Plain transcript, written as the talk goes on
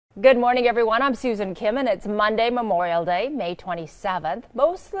Good morning, everyone. I'm Susan Kim, and it's Monday, Memorial Day, May 27th.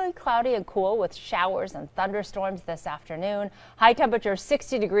 Mostly cloudy and cool with showers and thunderstorms this afternoon. High temperature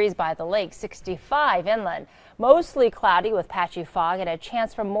 60 degrees by the lake, 65 inland. Mostly cloudy with patchy fog and a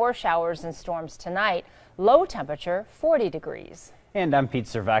chance for more showers and storms tonight. Low temperature 40 degrees. And I'm Pete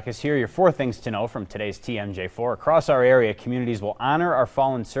Servakis here. Your 4 things to know from today's TMJ4. Across our area, communities will honor our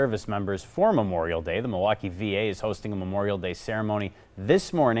fallen service members for Memorial Day. The Milwaukee VA is hosting a Memorial Day ceremony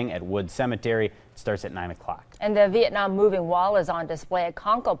this morning at Wood Cemetery. It starts at 9 o'clock. And the Vietnam Moving Wall is on display at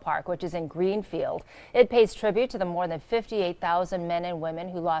Conkle Park, which is in Greenfield. It pays tribute to the more than 58,000 men and women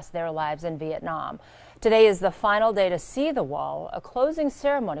who lost their lives in Vietnam. Today is the final day to see the wall. A closing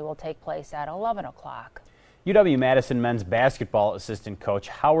ceremony will take place at 11 o'clock. UW-Madison men's basketball assistant coach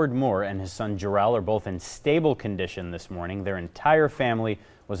Howard Moore and his son Jarrell are both in stable condition this morning. Their entire family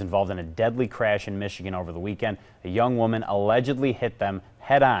was involved in a deadly crash in Michigan over the weekend. A young woman allegedly hit them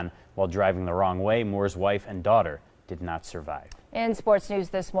head-on while driving the wrong way. Moore's wife and daughter did not survive. In sports news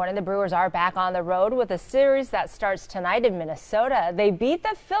this morning, the Brewers are back on the road with a series that starts tonight in Minnesota. They beat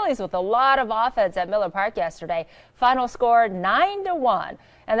the Phillies with a lot of offense at Miller Park yesterday. Final score 9-1.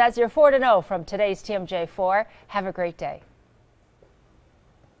 And that's your 4 to know from today's TMJ4. Have a great day.